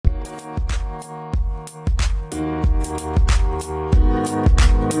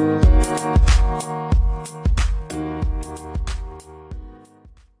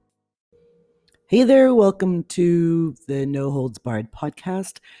Hey there, welcome to the No Holds Barred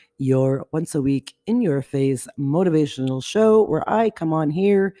podcast, your once a week in your face motivational show where I come on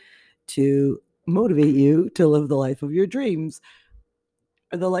here to motivate you to live the life of your dreams,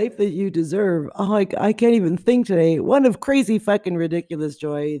 the life that you deserve. Oh, I can't even think today. One of crazy fucking ridiculous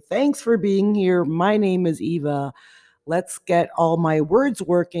joy. Thanks for being here. My name is Eva. Let's get all my words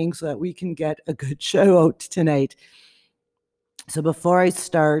working so that we can get a good show out tonight. So before I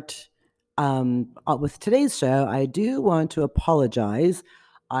start with today's show, I do want to apologize.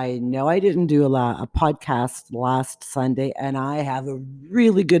 I know I didn't do a podcast last Sunday, and I have a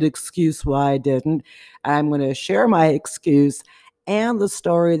really good excuse why I didn't. I'm going to share my excuse and the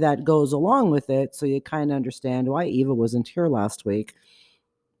story that goes along with it so you kind of understand why Eva wasn't here last week.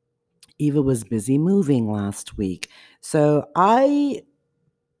 Eva was busy moving last week. So I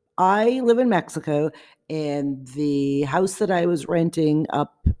live in Mexico, and the house that I was renting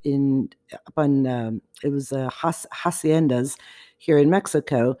up on it was haciendas here in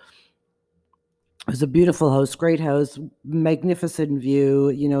Mexico. It was a beautiful house, great house, magnificent view.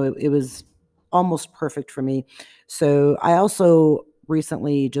 It was almost perfect for me. So I also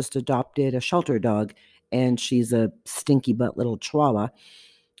recently just adopted a shelter dog, and she's a stinky butt little chihuahua.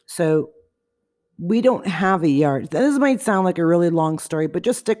 So we don't have a yard. This might sound like a really long story, but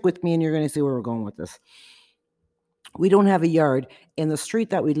just stick with me and you're going to see where we're going with this. We don't have a yard, and the street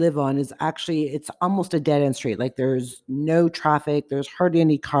that we live on is actually, it's almost a dead end street. Like there's no traffic, there's hardly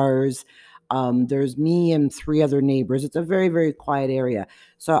any cars. There's me and three other neighbors. It's a very, very quiet area.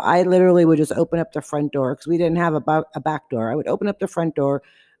 So I literally would just open up the front door because we didn't have a back door. I would open up the front door,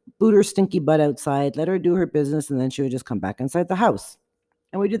 boot her stinky butt outside, let her do her business, and then she would just come back inside the house.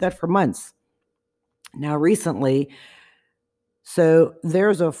 And we did that for months. Now, recently, so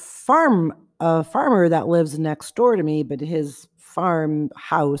there's a farmer that lives next door to me, but his farm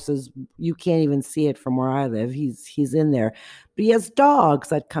house is, you can't even see it from where I live. He's in there, but he has dogs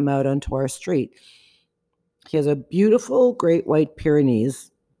that come out onto our street. He has a beautiful great white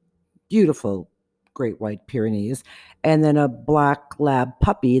Pyrenees, beautiful great white Pyrenees, and then a black lab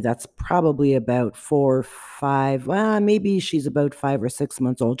puppy that's probably about 4 or 5. Well, maybe she's about 5 or 6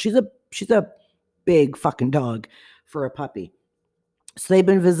 months old. She's a big fucking dog for a puppy. So they've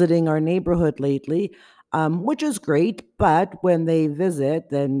been visiting our neighborhood lately, which is great. But when they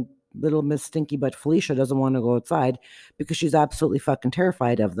visit, then little Miss Stinky Butt Felicia doesn't want to go outside because she's absolutely fucking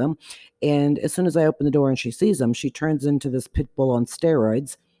terrified of them. And as soon as I open the door and she sees them, she turns into this pit bull on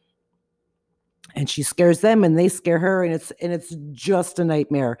steroids. And she scares them and they scare her, and it's just a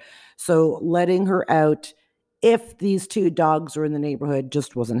nightmare. So letting her out, if these two dogs were in the neighborhood,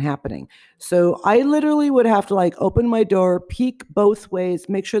 just wasn't happening. So I literally would have to like open my door, peek both ways,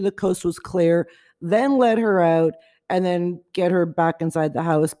 make sure the coast was clear, then let her out, and then get her back inside the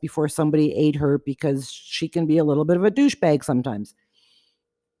house before somebody ate her, because she can be a little bit of a douchebag sometimes.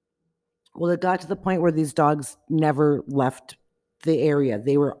 Well, it got to the point where these dogs never left the area.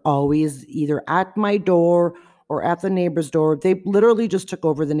 They were always either at my door or at the neighbor's door. They literally just took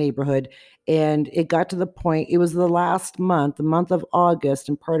over the neighborhood. And it got to the point, it was the last month, the month of August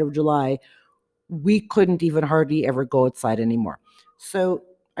and part of July, we couldn't even hardly ever go outside anymore. So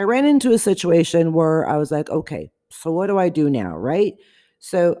I ran into a situation where I was like, okay, so what do I do now? Right.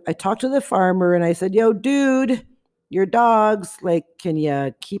 So I talked to the farmer and I said, yo, dude, your dogs, like, can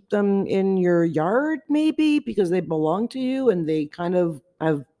you keep them in your yard maybe because they belong to you and they kind of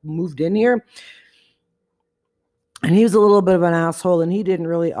have moved in here? And he was a little bit of an asshole, and he didn't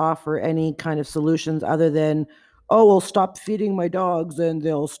really offer any kind of solutions other than, oh, well, stop feeding my dogs and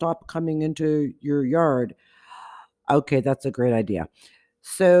they'll stop coming into your yard. Okay, that's a great idea.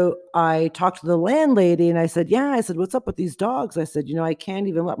 So I talked to the landlady and I said, yeah, I said, what's up with these dogs? I said, I can't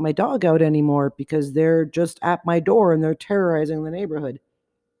even let my dog out anymore because they're just at my door and they're terrorizing the neighborhood.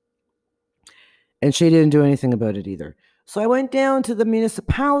 And she didn't do anything about it either. So I went down to the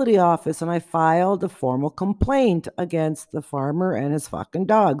municipality office and I filed a formal complaint against the farmer and his fucking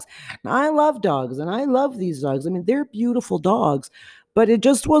dogs. Now, I love dogs and I love these dogs. I mean, they're beautiful dogs, but it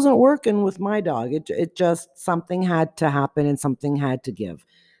just wasn't working with my dog. It just, something had to happen and something had to give.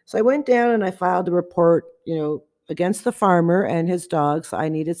 So I went down and I filed a report, against the farmer and his dogs. I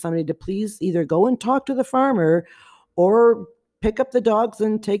needed somebody to please either go and talk to the farmer or pick up the dogs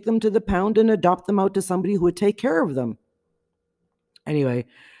and take them to the pound and adopt them out to somebody who would take care of them. Anyway,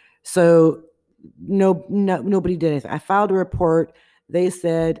 so nobody did anything. I filed a report. They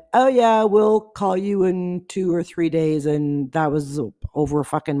said, oh yeah, we'll call you in 2 or 3 days. And that was over a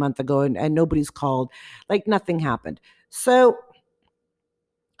fucking month ago, and nobody's called. Like nothing happened. So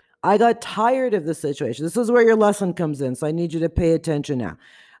I got tired of the situation. This is where your lesson comes in. So I need you to pay attention now.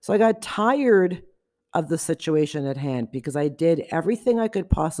 So I got tired of the situation at hand because I did everything I could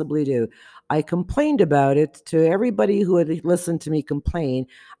possibly do. I complained about it to everybody who had listened to me complain.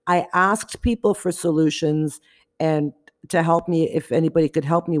 I asked people for solutions and to help me, if anybody could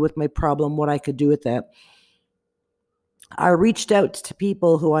help me with my problem, what I could do with that. I reached out to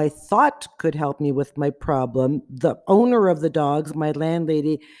people who I thought could help me with my problem, the owner of the dogs, my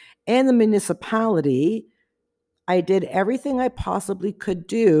landlady, and the municipality. I did everything I possibly could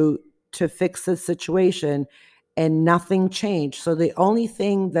do to fix the situation, and nothing changed. So the only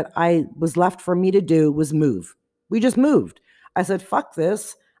thing that I was left for me to do was move. We just moved. I said, fuck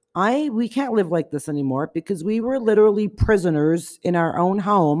this. We can't live like this anymore, because we were literally prisoners in our own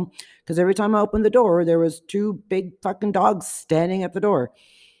home, because every time I opened the door, there was two big fucking dogs standing at the door.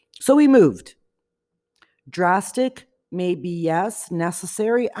 So we moved. Drastic, maybe yes.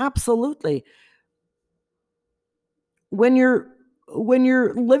 Necessary, absolutely. When you're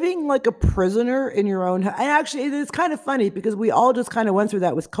living like a prisoner in your own and actually it's kind of funny because we all just kind of went through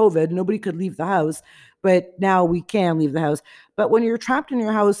that with COVID. Nobody could leave the house, but now we can leave the house. But when you're trapped in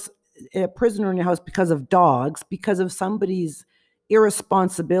your house, a prisoner in your house because of dogs, because of somebody's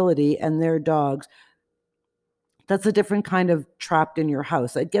irresponsibility and their dogs, that's a different kind of trapped in your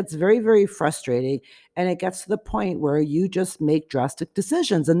house. It gets very, very frustrating. And it gets to the point where you just make drastic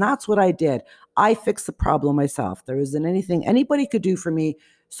decisions. And that's what I did. I fixed the problem myself. There isn't anything anybody could do for me.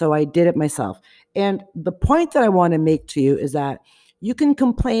 So I did it myself. And the point that I want to make to you is that you can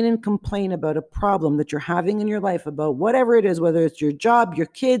complain and complain about a problem that you're having in your life, about whatever it is, whether it's your job, your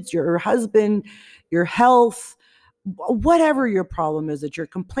kids, your husband, your health, whatever your problem is that you're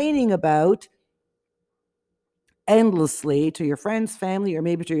complaining about endlessly to your friends, family, or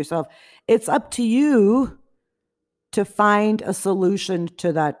maybe to yourself. It's up to you to find a solution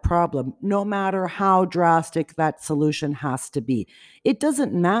to that problem, no matter how drastic that solution has to be. It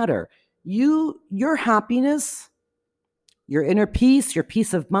doesn't matter. Your happiness, your inner peace, your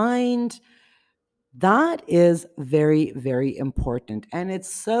peace of mind, that is very, very important. And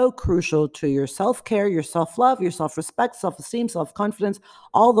it's so crucial to your self care, your self love, your self respect, self esteem, self confidence,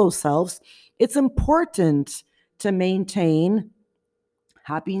 all those selves. It's important to maintain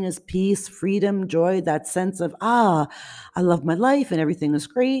happiness, peace, freedom, joy, that sense of, I love my life and everything is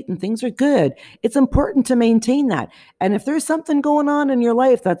great and things are good. It's important to maintain that. And if there's something going on in your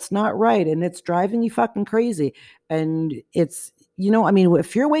life that's not right and it's driving you fucking crazy, and it's,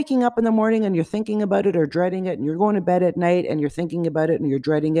 if you're waking up in the morning and you're thinking about it or dreading it, and you're going to bed at night and you're thinking about it and you're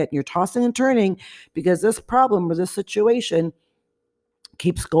dreading it and you're tossing and turning because this problem or this situation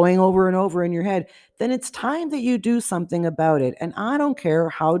keeps going over and over in your head, then it's time that you do something about it. And I don't care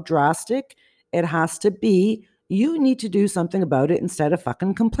how drastic it has to be. You need to do something about it instead of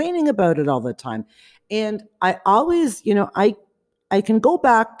fucking complaining about it all the time. And I always, I can go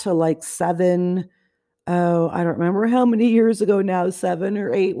back to like I don't remember how many years ago now, 7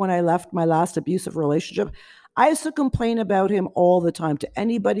 or 8, when I left my last abusive relationship. I used to complain about him all the time to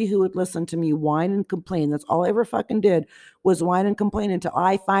anybody who would listen to me whine and complain. That's all I ever fucking did, was whine and complain, until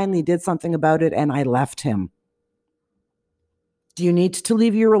I finally did something about it and I left him. Do you need to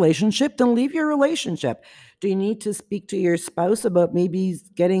leave your relationship? Then leave your relationship. Do you need to speak to your spouse about maybe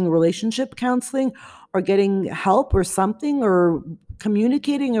getting relationship counseling or getting help or something, or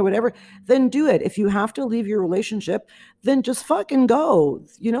communicating or whatever? Then do it. If you have to leave your relationship, then just fucking go.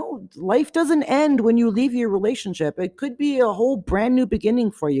 Life doesn't end when you leave your relationship. It could be a whole brand new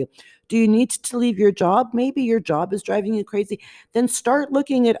beginning for you. Do you need to leave your job? Maybe your job is driving you crazy. Then start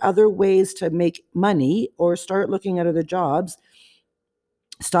looking at other ways to make money, or start looking at other jobs.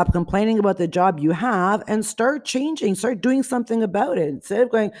 Stop complaining about the job you have and start doing something about it. Instead of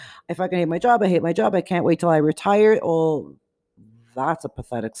going, I fucking hate my job, I can't wait till I retire. Well, that's a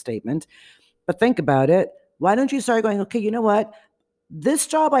pathetic statement. But think about it. Why don't you start going, okay, you know what? This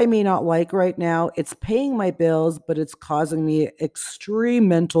job I may not like right now. It's paying my bills, but it's causing me extreme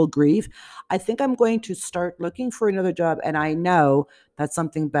mental grief. I think I'm going to start looking for another job, and I know that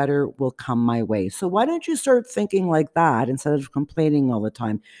something better will come my way. So why don't you start thinking like that instead of complaining all the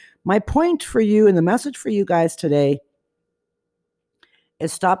time? My point for you and the message for you guys today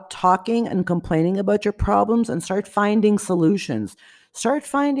is stop talking and complaining about your problems and start finding solutions. Start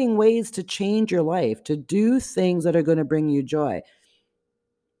finding ways to change your life, to do things that are going to bring you joy.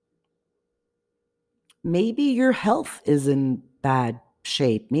 Maybe your health is in bad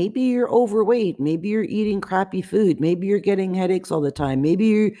shape. Maybe you're overweight. Maybe you're eating crappy food. Maybe you're getting headaches all the time.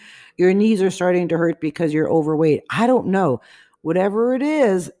 Maybe your knees are starting to hurt because you're overweight. I don't know. Whatever it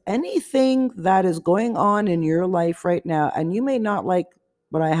is, anything that is going on in your life right now, and you may not like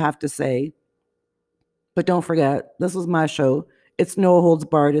what I have to say, but don't forget, this is my show. It's no holds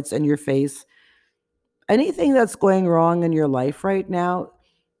barred. It's in your face. Anything that's going wrong in your life right now,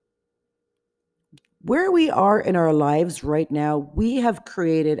 where we are in our lives right now, we have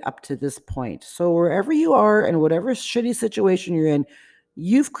created up to this point. So wherever you are and whatever shitty situation you're in,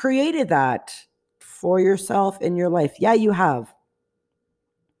 you've created that for yourself in your life. Yeah, you have.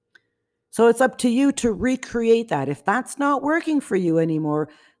 So it's up to you to recreate that. If that's not working for you anymore,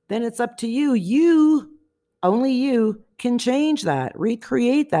 then it's up to you. Only you can change that,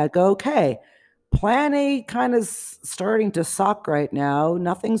 recreate that. Go, okay, plan A kind of starting to suck right now.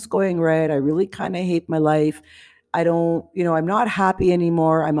 Nothing's going right. I really kind of hate my life. I don't, I'm not happy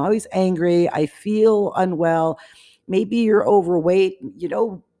anymore. I'm always angry. I feel unwell. Maybe you're overweight.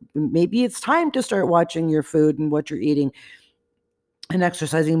 Maybe it's time to start watching your food and what you're eating and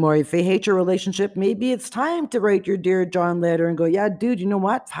exercising more. If you hate your relationship, maybe it's time to write your Dear John letter and go, yeah, dude, you know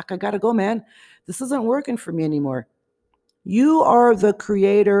what? Fuck, I got to go, man. This isn't working for me anymore. You are the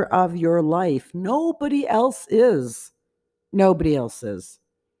creator of your life. Nobody else is. Nobody else is.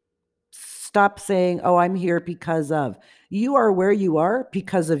 Stop saying, oh, I'm here because of. You are where you are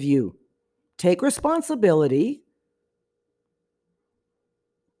because of you. Take responsibility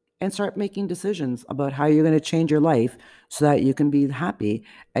and start making decisions about how you're going to change your life so that you can be happy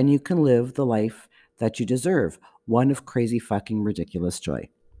and you can live the life that you deserve. One of crazy fucking ridiculous joy.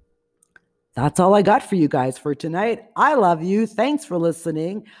 That's all I got for you guys for tonight. I love you. Thanks for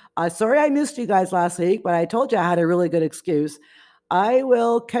listening. Sorry I missed you guys last week, but I told you I had a really good excuse. I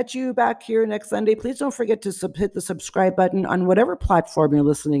will catch you back here next Sunday. Please don't forget to hit the subscribe button on whatever platform you're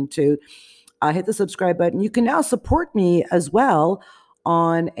listening to. Hit the subscribe button. You can now support me as well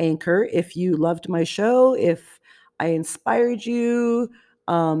on Anchor if you loved my show, if I inspired you,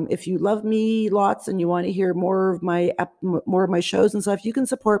 if you love me lots and you want to hear more of my shows and stuff, you can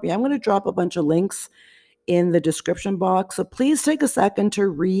support me. I'm going to drop a bunch of links in the description box. So please take a second to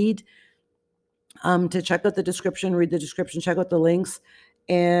read, to check out the description, read the description, check out the links.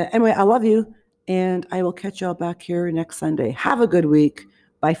 And anyway, I love you, and I will catch y'all back here next Sunday. Have a good week.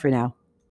 Bye for now.